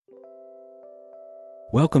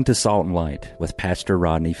Welcome to Salt and Light with Pastor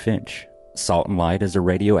Rodney Finch. Salt and Light is a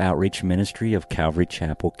radio outreach ministry of Calvary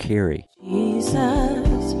Chapel, Cary. Jesus,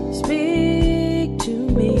 speak to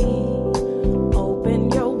me.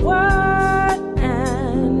 Open your word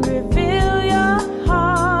and reveal your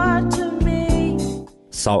heart to me.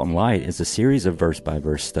 Salt and Light is a series of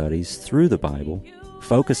verse-by-verse studies through the Bible,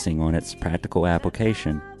 focusing on its practical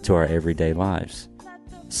application to our everyday lives.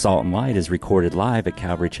 Salt and Light is recorded live at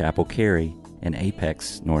Calvary Chapel, Cary in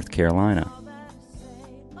Apex, North Carolina.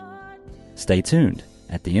 Stay tuned.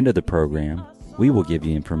 At the end of the program, we will give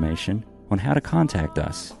you information on how to contact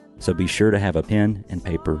us, so be sure to have a pen and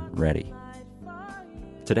paper ready.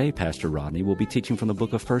 Today, Pastor Rodney will be teaching from the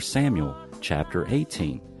book of 1 Samuel, chapter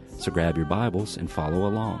 18, so grab your Bibles and follow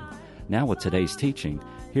along. Now with today's teaching,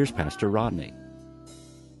 here's Pastor Rodney.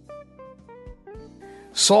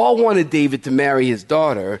 Saul wanted David to marry his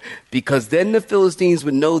daughter because then the Philistines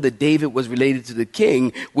would know that David was related to the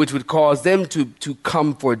king, which would cause them to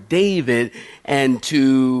come for David and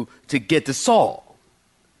to get to Saul.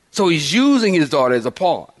 So he's using his daughter as a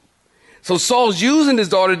pawn. So Saul's using his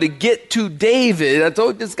daughter to get to David. I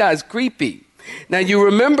told you this guy's creepy. Now you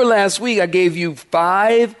remember last week I gave you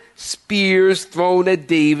 5 spears thrown at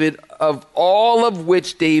David, of all of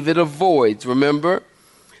which David avoids, remember?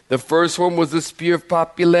 The first one was the spear of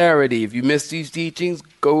popularity. If you missed these teachings,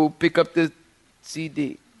 go pick up the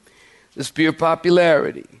CD. The spear of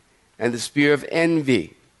popularity, and the spear of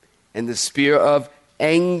envy, and the spear of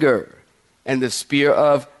anger, and the spear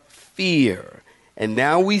of fear. And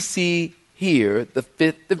now we see here the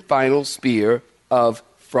 5th and final spear of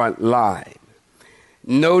front line.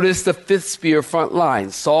 Notice the 5th spear front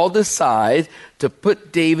line. Saul decides to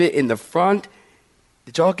put David in the front.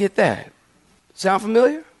 Did y'all get that? Sound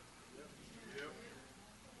familiar?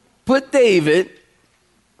 Put David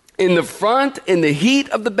in the front in the heat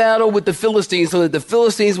of the battle with the Philistines so that the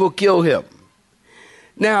Philistines will kill him.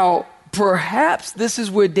 Now, perhaps this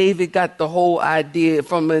is where David got the whole idea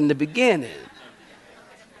from in the beginning.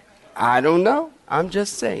 I don't know. I'm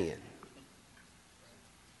just saying.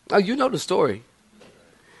 Oh, you know the story.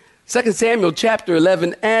 2 Samuel chapter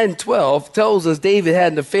 11 and 12 tells us David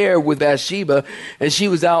had an affair with Bathsheba, and she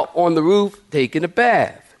was out on the roof taking a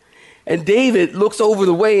bath. And David looks over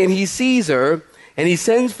the way and he sees her and he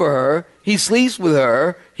sends for her. He sleeps with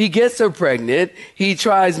her. He gets her pregnant. He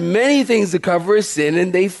tries many things to cover his sin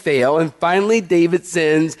and they fail. And finally, David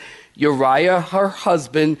sends Uriah, her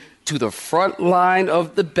husband, to the front line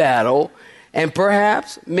of the battle. And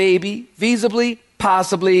perhaps, maybe, feasibly,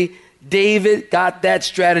 possibly, David got that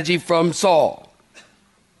strategy from Saul.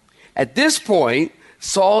 At this point,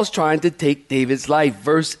 Saul's trying to take David's life.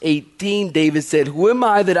 Verse 18, David said, "Who am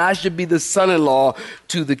I that I should be the son-in-law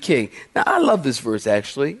to the king?" Now, I love this verse,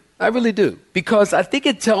 actually. I really do. Because I think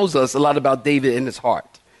it tells us a lot about David in his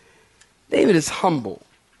heart. David is humble.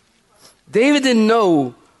 David didn't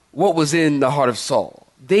know what was in the heart of Saul.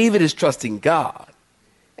 David is trusting God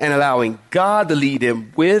and allowing God to lead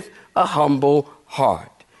him with a humble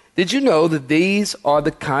heart. Did you know that these are the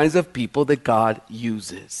kinds of people that God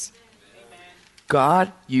uses?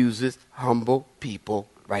 God uses humble people.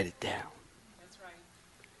 Write it down. That's right.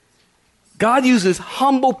 God uses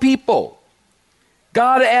humble people.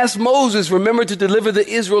 God asked Moses, remember, to deliver the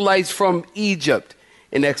Israelites from Egypt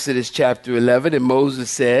in Exodus chapter 11. And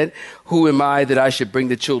Moses said, "Who am I that I should bring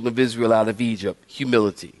the children of Israel out of Egypt?"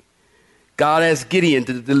 Humility. God asked Gideon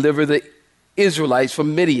to deliver the Israelites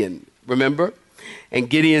from Midian. Remember? And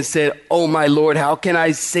Gideon said, "Oh, my Lord, how can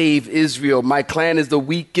I save Israel? My clan is the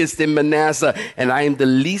weakest in Manasseh, and I am the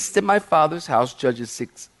least in my father's house." Judges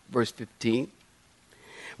 6, verse 15.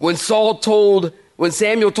 When Samuel told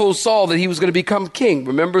Saul that he was going to become king,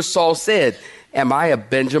 remember Saul said, "Am I a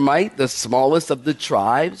Benjamite, the smallest of the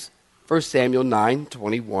tribes?" 1 Samuel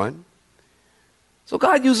 9:21. So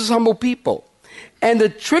God uses humble people. And the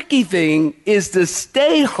tricky thing is to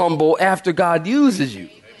stay humble after God uses you.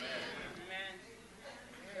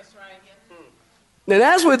 Now,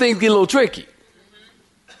 that's where things get a little tricky.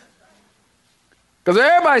 Because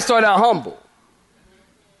everybody started out humble.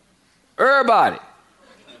 Everybody.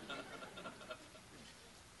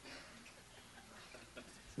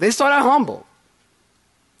 They start out humble.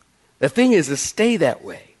 The thing is to stay that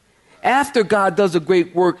way. After God does a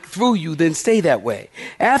great work through you, then stay that way.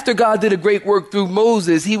 After God did a great work through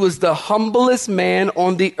Moses, he was the humblest man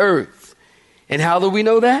on the earth. And how do we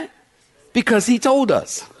know that? Because he told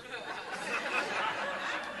us.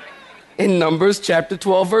 In Numbers chapter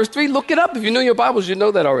 12, verse 3. Look it up. If you know your Bibles, you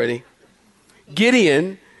know that already.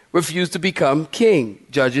 Gideon refused to become king.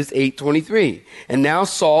 Judges 8:23. And now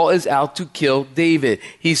Saul is out to kill David.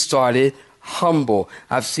 He started humble.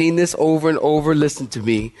 I've seen this over and over. Listen to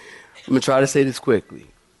me. I'm going to try to say this quickly.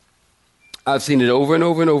 I've seen it over and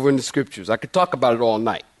over and over in the scriptures. I could talk about it all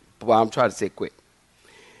night, but I'm trying to say it quick.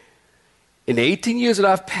 In the 18 years that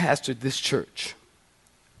I've pastored this church,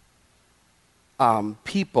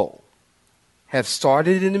 people have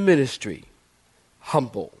started in the ministry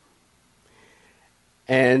humble.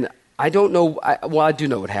 And I don't know, I do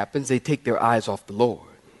know what happens. They take their eyes off the Lord.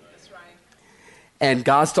 That's right. And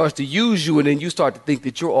God starts to use you, and then you start to think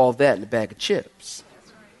that you're all that in a bag of chips.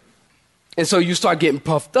 That's right. And so you start getting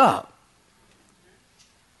puffed up.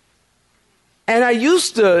 And I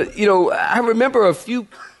used to, I remember a few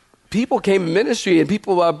people came in ministry, and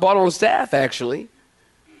people I brought on staff, actually,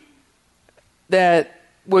 that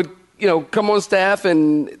would, come on staff,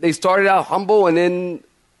 and they started out humble, and then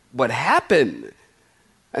what happened?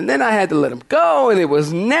 And then I had to let them go, and it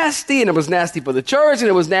was nasty, and it was nasty for the church, and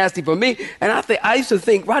it was nasty for me. And I used to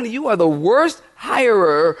think, Rodney, you are the worst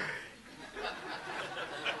hirer.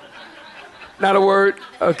 Not a word?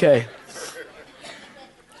 Okay.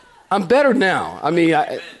 I'm better now. I mean,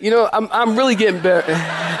 I'm really getting better.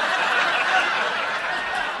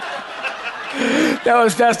 That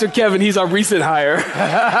was Pastor Kevin. He's our recent hire.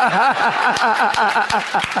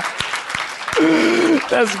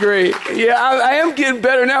 That's great. Yeah, I am getting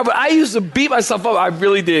better now, but I used to beat myself up. I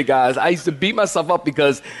really did, guys. I used to beat myself up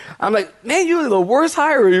because I'm like, man, you're the worst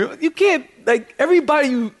hirer. You can't, like, everybody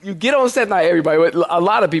you get on staff, not everybody, but a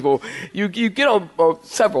lot of people, you get on,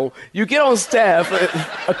 several, you get on staff,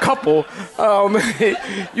 a couple,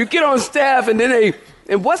 you get on staff, and then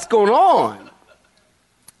and what's going on?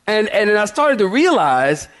 And then I started to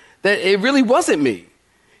realize that it really wasn't me.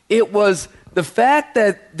 It was the fact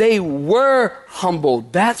that they were humble.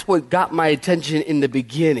 That's what got my attention in the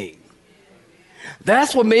beginning.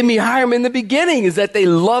 That's what made me hire them in the beginning, is that they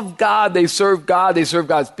loved God, they served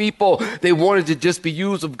God's people. They wanted to just be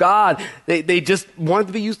used of God. They just wanted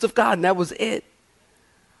to be used of God, and that was it.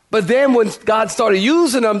 But then when God started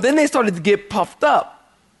using them, then they started to get puffed up.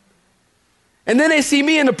 And then they see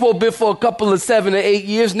me in the pulpit for a couple of 7 or 8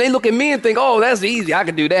 years, and they look at me and think, oh, that's easy, I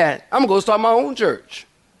can do that. I'm going to go start my own church.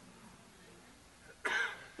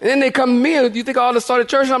 And then they come to me, and do you think I ought to start a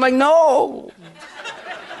church? And I'm like, no.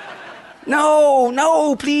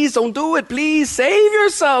 No, please don't do it. Please save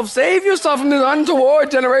yourself. Save yourself from this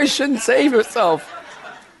untoward generation. Save yourself.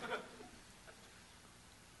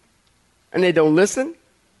 And they don't listen.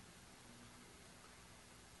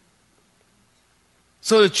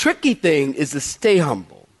 So the tricky thing is to stay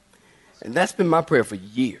humble. And that's been my prayer for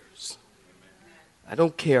years. I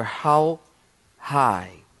don't care how high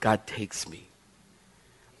God takes me.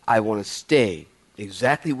 I want to stay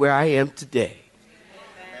exactly where I am today.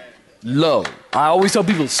 Low. I always tell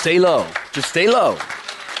people, stay low. Just stay low.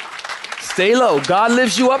 Stay low. God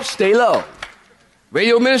lifts you up, stay low.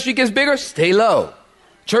 Radio ministry gets bigger, stay low.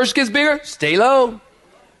 Church gets bigger, stay low.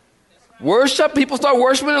 Worship, people start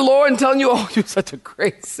worshiping the Lord and telling you, oh, you're such a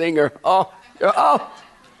great singer. Oh,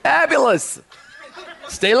 fabulous.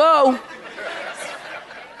 Stay low.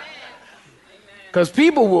 Because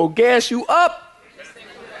people will gas you up.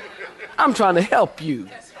 I'm trying to help you.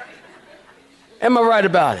 Am I right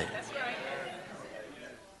about it?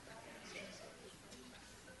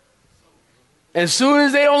 As soon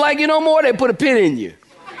as they don't like you no more, they put a pin in you.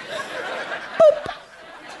 Boop.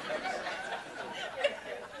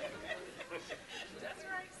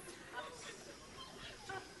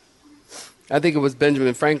 I think it was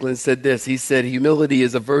Benjamin Franklin said this. He said, humility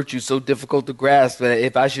is a virtue so difficult to grasp that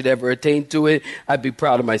if I should ever attain to it, I'd be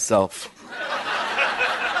proud of myself.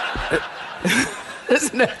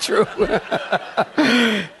 Isn't that true?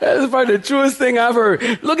 That's probably the truest thing I've heard.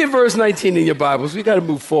 Look at verse 19 in your Bibles. We got to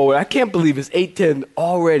move forward. I can't believe it's 8:10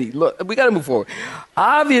 already. Look, we got to move forward.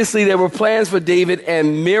 Obviously, there were plans for David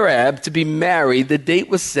and Merab to be married. The date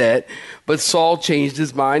was set, but Saul changed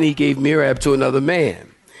his mind. He gave Merab to another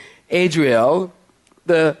man, Adriel,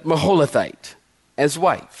 the Maholathite, as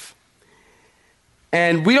wife.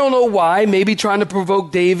 And we don't know why, maybe trying to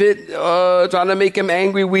provoke David, trying to make him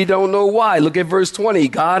angry. We don't know why. Look at verse 20.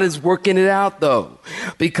 God is working it out, though,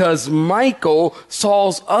 because Michal,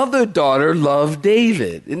 Saul's other daughter, loved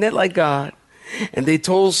David. Isn't that like God? And they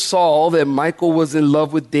told Saul that Michal was in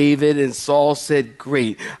love with David, and Saul said,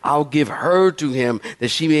 great, I'll give her to him that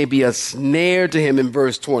she may be a snare to him, in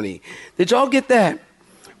verse 20. Did y'all get that?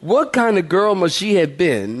 What kind of girl must she have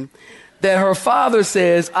been that her father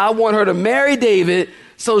says, I want her to marry David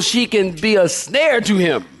so she can be a snare to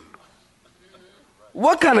him?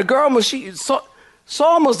 What kind of girl must she?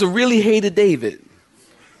 Saul must have really hated David.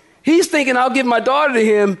 He's thinking, I'll give my daughter to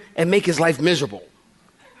him and make his life miserable.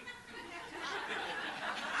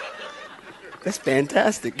 That's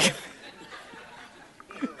fantastic.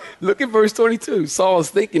 Look at verse 22. Saul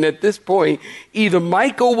is thinking at this point, either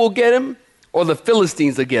Michal will get him or the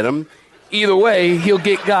Philistines will get him. Either way, he'll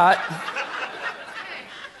get got.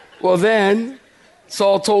 Well, then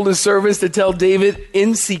Saul told his servants to tell David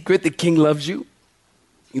in secret, the king loves you.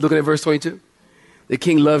 You looking at verse 22? The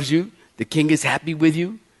king loves you. The king is happy with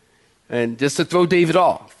you. And just to throw David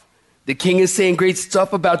off, the king is saying great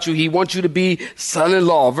stuff about you. He wants you to be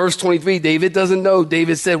son-in-law. Verse 23, David doesn't know.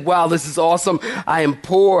 David said, wow, this is awesome. I am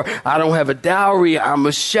poor. I don't have a dowry. I'm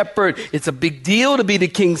a shepherd. It's a big deal to be the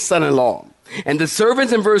king's son-in-law. And the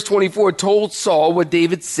servants in verse 24 told Saul what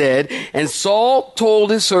David said. And Saul told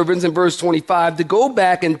his servants in verse 25 to go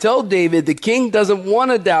back and tell David the king doesn't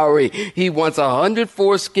want a dowry. He wants 100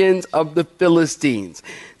 foreskins of the Philistines.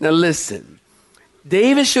 Now listen.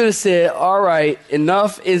 David should have said, all right,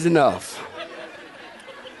 enough is enough.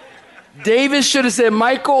 David should have said,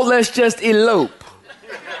 Michal, let's just elope.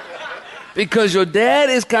 Because your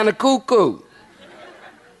dad is kind of cuckoo.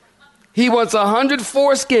 He wants 100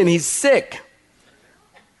 foreskin. He's sick.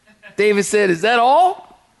 David said, is that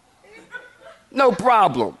all? No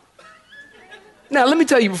problem. Now, let me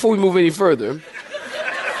tell you before we move any further.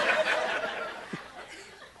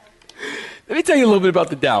 Let me tell you a little bit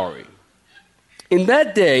about the dowry. In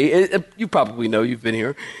that day, you probably know, you've been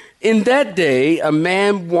here. In that day, if a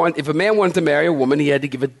man wanted to marry a woman, he had to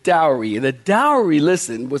give a dowry. And the dowry,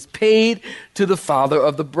 listen, was paid to the father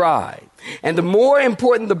of the bride. And the more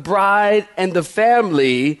important the bride and the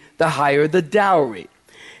family, the higher the dowry.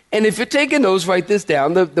 And if you're taking notes, write this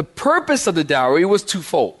down. The purpose of the dowry was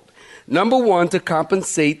twofold. Number one, to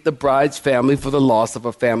compensate the bride's family for the loss of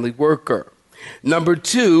a family worker. Number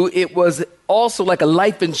two, it was also like a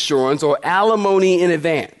life insurance or alimony in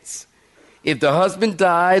advance. If the husband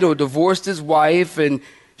died or divorced his wife and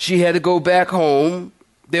she had to go back home,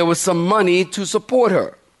 there was some money to support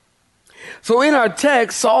her. So in our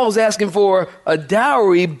text, Saul's asking for a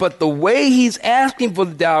dowry, but the way he's asking for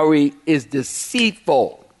the dowry is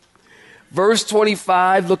deceitful. Verse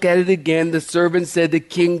 25, look at it again. The servant said the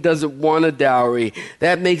king doesn't want a dowry.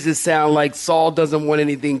 That makes it sound like Saul doesn't want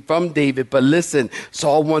anything from David. But listen,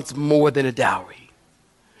 Saul wants more than a dowry.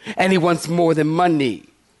 And he wants more than money.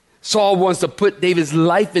 Saul wants to put David's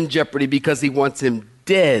life in jeopardy because he wants him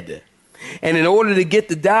dead. And in order to get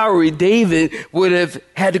the dowry, David would have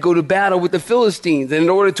had to go to battle with the Philistines. And in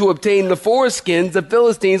order to obtain the foreskins, the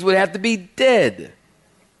Philistines would have to be dead.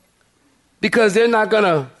 Because they're not going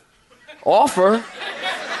to offer.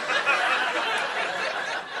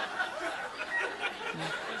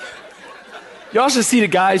 Y'all should see the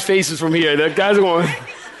guys' faces from here. The guys are going.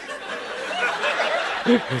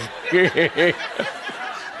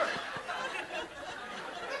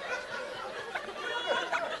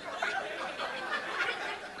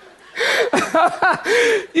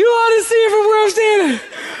 You ought to see it from where I'm standing.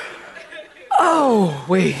 Oh,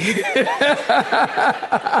 wait.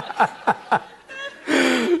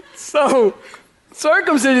 So,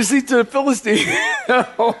 circumcision, see, to the Philistines.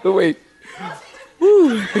 Oh, wait.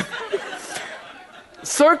 Woo.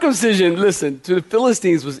 Circumcision, listen, to the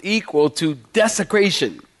Philistines was equal to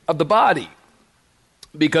desecration of the body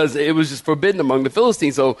because it was just forbidden among the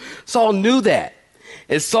Philistines. So Saul knew that.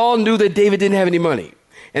 And Saul knew that David didn't have any money.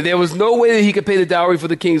 And there was no way that he could pay the dowry for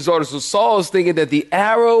the king's daughter. So Saul is thinking that the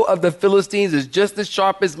arrow of the Philistines is just as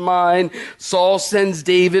sharp as mine. Saul sends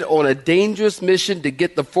David on a dangerous mission to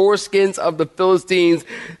get the foreskins of the Philistines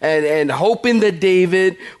and hoping that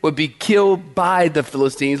David would be killed by the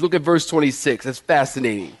Philistines. Look at verse 26. That's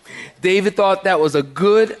fascinating. David thought that was a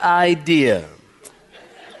good idea.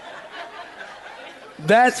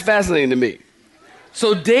 That's fascinating to me.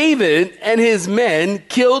 So David and his men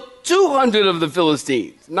killed 200 of the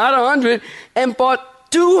Philistines, not 100, and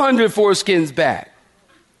bought 200 foreskins back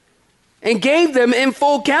and gave them in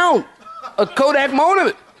full count. A Kodak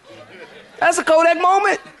moment. That's a Kodak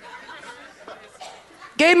moment.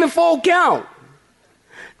 Gave them in full count.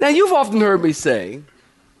 Now, you've often heard me say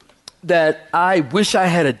that I wish I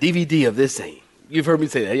had a DVD of this thing. You've heard me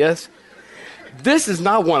say that, yes? This is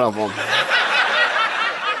not one of them.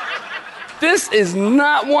 This is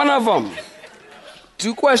not one of them.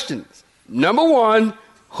 2 questions. Number 1,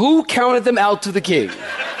 who counted them out to the king?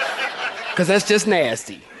 Because that's just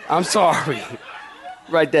nasty. I'm sorry.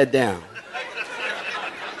 Write that down.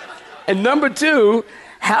 And number 2,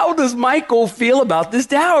 how does Michal feel about this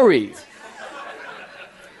dowry?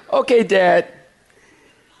 Okay, Dad,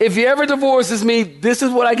 if he ever divorces me, this is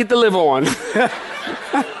what I get to live on.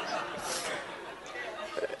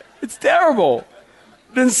 It's terrible.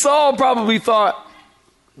 Then Saul probably thought,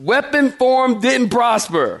 weapon form didn't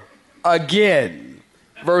prosper. Again.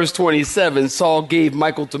 Verse 27, Saul gave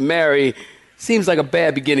Michal to marry. Seems like a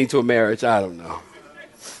bad beginning to a marriage. I don't know.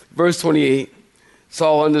 Verse 28,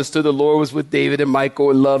 Saul understood the Lord was with David and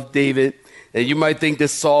Michal and loved David. And you might think that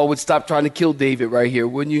Saul would stop trying to kill David right here,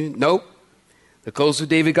 wouldn't you? Nope. The closer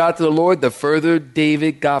David got to the Lord, the further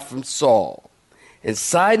David got from Saul. And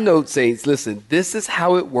side note, saints, listen, this is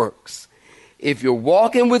how it works. If you're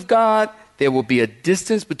walking with God, there will be a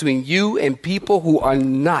distance between you and people who are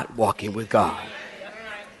not walking with God.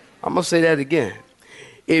 I'm going to say that again.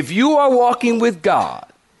 If you are walking with God,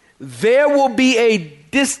 there will be a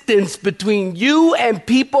distance between you and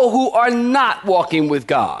people who are not walking with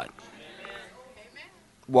God.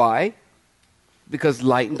 Why? Because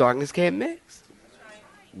light and darkness can't mix.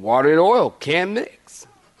 Water and oil can't mix.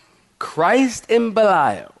 Christ and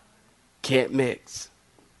Belial can't mix.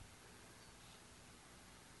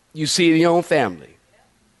 You see it in your own family.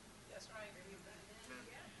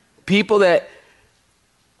 People that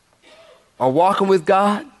are walking with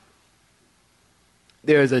God,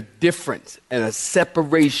 there is a difference and a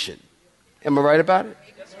separation. Am I right about it?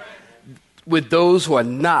 With those who are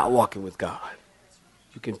not walking with God.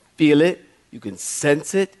 You can feel it. You can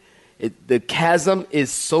sense it. The chasm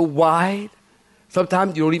is so wide.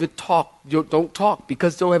 Sometimes you don't even talk. You don't talk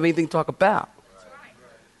because you don't have anything to talk about.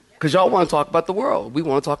 Because y'all want to talk about the world. We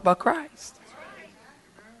want to talk about Christ.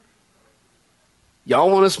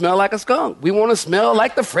 Y'all want to smell like a skunk. We want to smell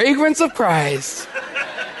like the fragrance of Christ.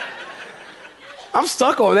 I'm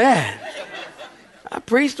stuck on that. I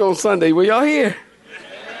preached on Sunday. Were y'all here?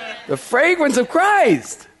 The fragrance of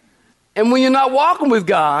Christ. And when you're not walking with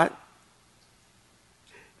God,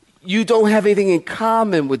 you don't have anything in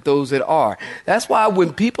common with those that are. That's why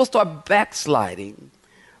when people start backsliding,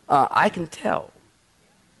 I can tell.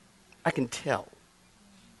 I can tell.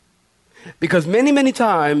 Because many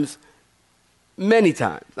times,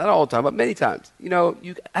 not all the time, but many times,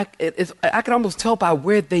 I can almost tell by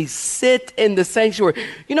where they sit in the sanctuary.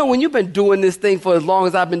 You know, when you've been doing this thing for as long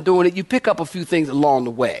as I've been doing it, you pick up a few things along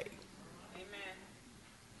the way.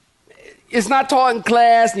 It's not taught in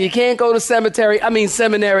class, and you can't go to seminary,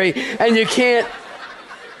 and you can't.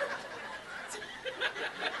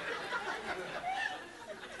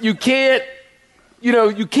 You can't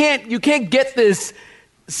get this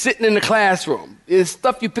sitting in the classroom. It's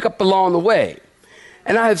stuff you pick up along the way.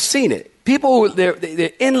 And I have seen it. People, they're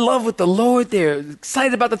in love with the Lord. They're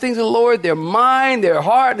excited about the things of the Lord. Their mind, their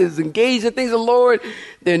heart is engaged in things of the Lord.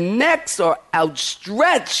 Their necks are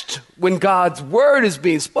outstretched when God's word is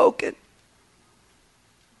being spoken.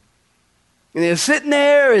 And they're sitting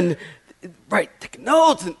there and, taking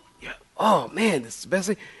notes. And, oh, man, this is the best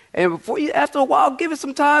thing. And after a while, give it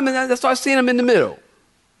some time, and I start seeing them in the middle.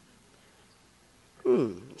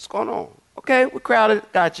 What's going on? Okay, we're crowded.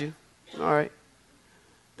 Got you. All right.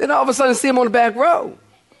 Then all of a sudden, see them on the back row.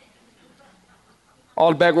 All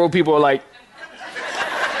the back row people are like,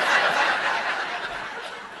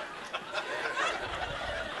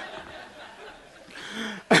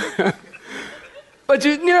 but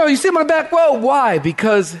you see them on the back row. Why?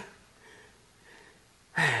 Because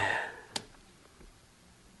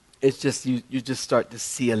it's just you just start to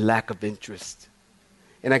see a lack of interest.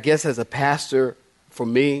 And I guess as a pastor, for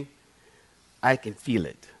me, I can feel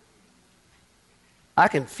it. I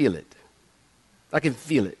can feel it. I can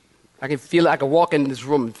feel it. I can feel it. I can walk in this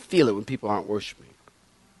room and feel it when people aren't worshiping.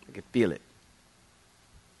 I can feel it.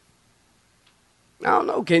 I don't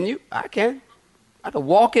know, can you? I can. I can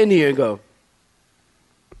walk in here and go,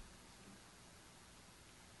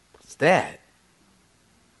 what's that?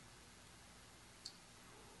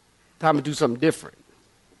 Time to do something different.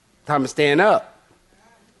 Time to stand up.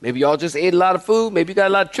 Maybe y'all just ate a lot of food. Maybe you got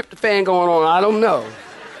a lot of tryptophan going on. I don't know.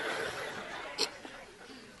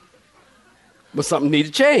 But something need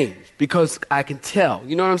to change because I can tell.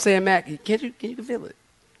 You know what I'm saying, Matt? Can you feel it?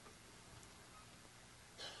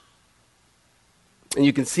 And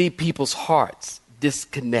you can see people's hearts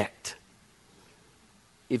disconnect.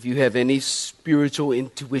 If you have any spiritual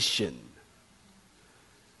intuition,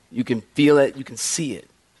 you can feel it, you can see it.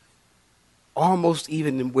 Almost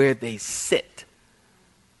even in where they sit.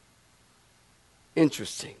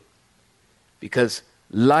 Interesting. Because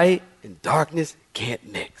light and darkness can't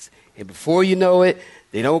mix. And before you know it,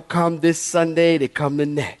 they don't come this Sunday, they come the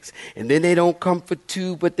next. And then they don't come for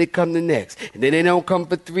 2, but they come the next. And then they don't come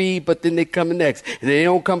for 3, but then they come the next. And then they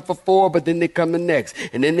don't come for 4, but then they come the next.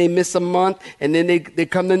 And then they miss a month, and then they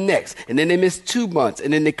come the next. And then they miss 2 months,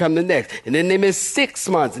 and then they come the next. And then they miss 6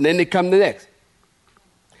 months, and then they come the next.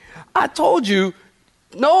 I told you,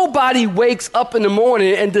 nobody wakes up in the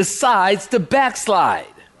morning and decides to backslide.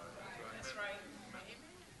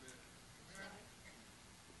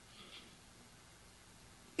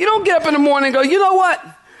 You don't get up in the morning and go, you know what?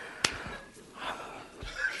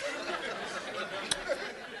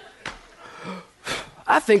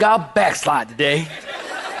 I think I'll backslide today.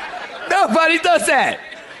 Nobody does that.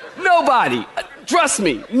 Nobody. Trust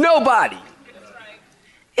me, nobody.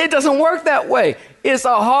 It doesn't work that way. It's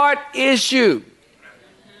a heart issue.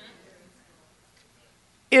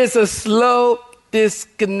 It's a slow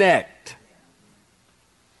disconnect.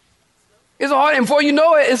 It's hard, and before you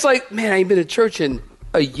know it, it's like, man, I ain't been to church in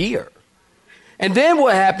a year. And then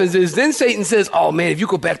what happens is, then Satan says, oh man, if you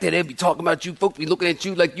go back there, they'll be talking about you, folks be looking at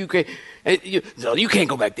you like you can't, no, you can't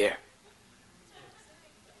go back there.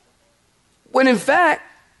 When in fact,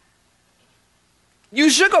 you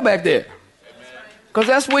should go back there. Because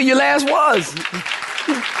that's where you last was.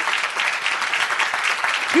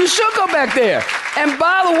 You should go back there. And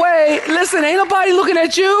by the way, listen, ain't nobody looking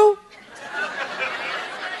at you.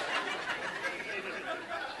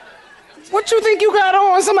 What you think you got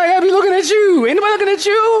on? Somebody gotta be looking at you. Ain't nobody looking at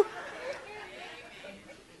you?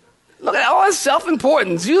 Look at all this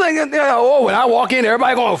self-importance. You think, oh, when I walk in,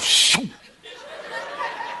 everybody going, shoo.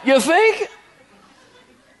 You think?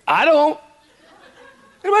 I don't.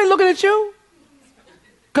 Anybody looking at you?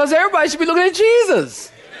 Because everybody should be looking at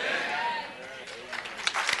Jesus.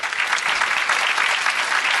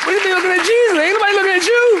 We should be looking at Jesus. Ain't nobody looking at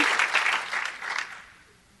you.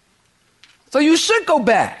 So you should go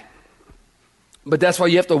back. But that's why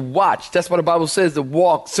you have to watch. That's why the Bible says to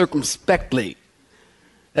walk circumspectly.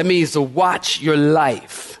 That means to watch your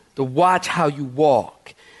life, to watch how you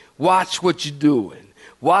walk, watch what you're doing,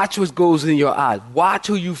 watch what goes in your eyes, watch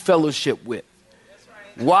who you fellowship with,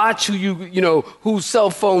 watch who whose cell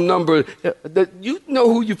phone number, you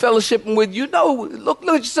know who you fellowshipping with, look at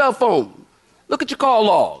your cell phone, look at your call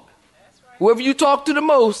log. Whoever you talk to the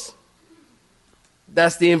most,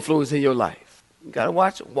 that's the influence in your life. You got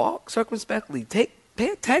to walk circumspectly. Pay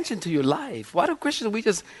attention to your life. Why do Christians, we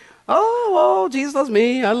just, oh, Jesus loves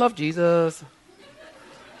me. I love Jesus.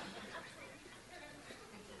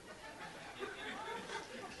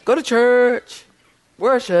 Go to church,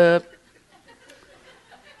 worship,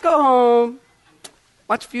 go home,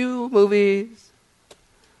 watch a few movies.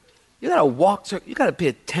 You got to walk, you got to pay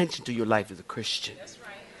attention to your life as a Christian. That's right.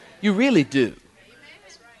 You really do.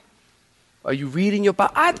 Are you reading your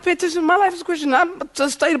Bible? I have to pay attention to my life as a Christian. I'm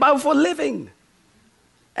just studying the Bible for a living.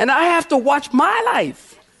 And I have to watch my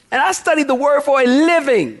life. And I study the Word for a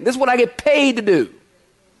living. This is what I get paid to do.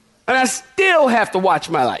 And I still have to watch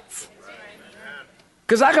my life.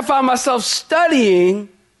 Because I can find myself studying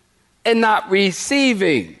and not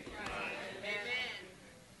receiving.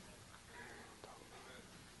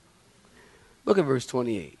 Look at verse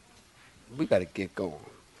 28. We got to get going.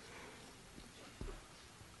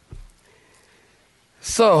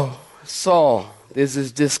 So, Saul, there's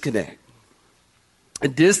this disconnect, a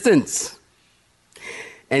distance.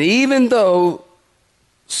 And even though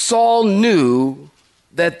Saul knew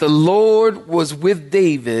that the Lord was with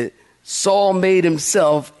David, Saul made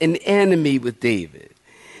himself an enemy with David.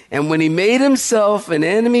 And when he made himself an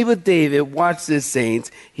enemy with David, watch this, saints,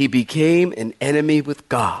 he became an enemy with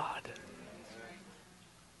God.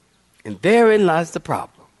 And therein lies the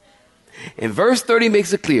problem. And verse 30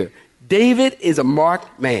 makes it clear. David is a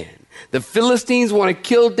marked man. The Philistines want to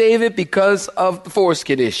kill David because of the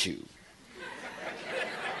foreskin issue.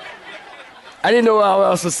 I didn't know how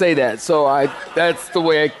else to say that, so that's the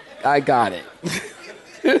way I got it.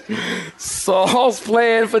 Saul's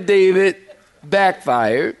plan for David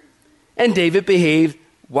backfired, and David behaved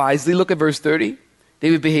wisely. Look at verse 30.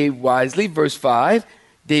 David behaved wisely, verse 5.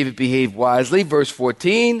 David behaved wisely, verse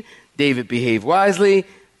 14. David behaved wisely,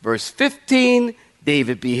 verse 15.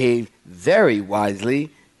 David behaved very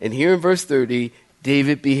wisely. And here in verse 30,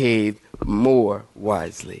 David behaved more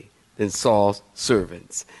wisely than Saul's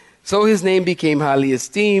servants. So his name became highly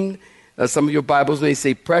esteemed. Some of your Bibles may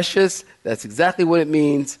say precious. That's exactly what it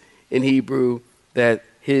means in Hebrew, that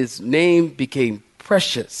his name became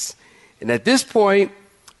precious. And at this point,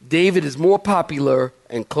 David is more popular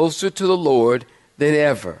and closer to the Lord than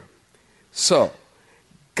ever. So,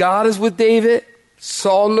 God is with David.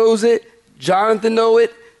 Saul knows it. Jonathan knows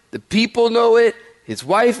it. The people know it. His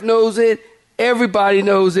wife knows it. Everybody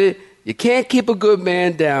knows it. You can't keep a good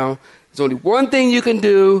man down. There's only one thing you can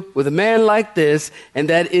do with a man like this, and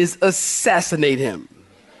that is assassinate him.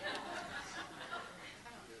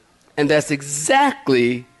 And that's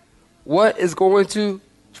exactly what is going to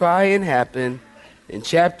try and happen in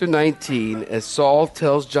chapter 19 as Saul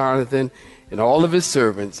tells Jonathan and all of his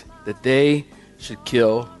servants that they should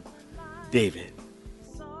kill David.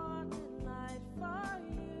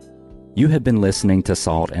 You have been listening to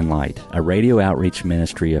Salt and Light, a radio outreach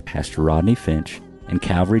ministry of Pastor Rodney Finch and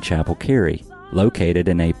Calvary Chapel Cary, located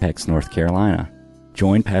in Apex, North Carolina.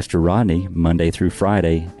 Join Pastor Rodney Monday through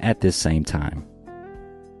Friday at this same time.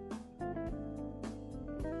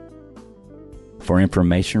 For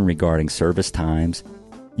information regarding service times,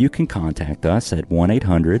 you can contact us at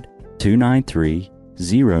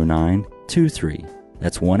 1-800-293-0923.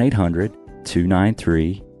 That's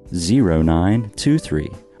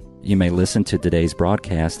 1-800-293-0923. You may listen to today's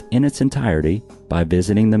broadcast in its entirety by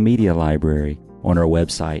visiting the media library on our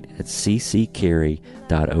website at cccary.org.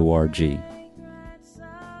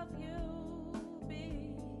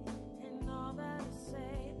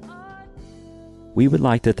 We would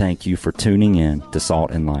like to thank you for tuning in to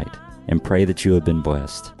Salt and Light and pray that you have been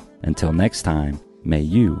blessed. Until next time, may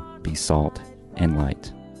you be salt and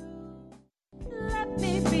light.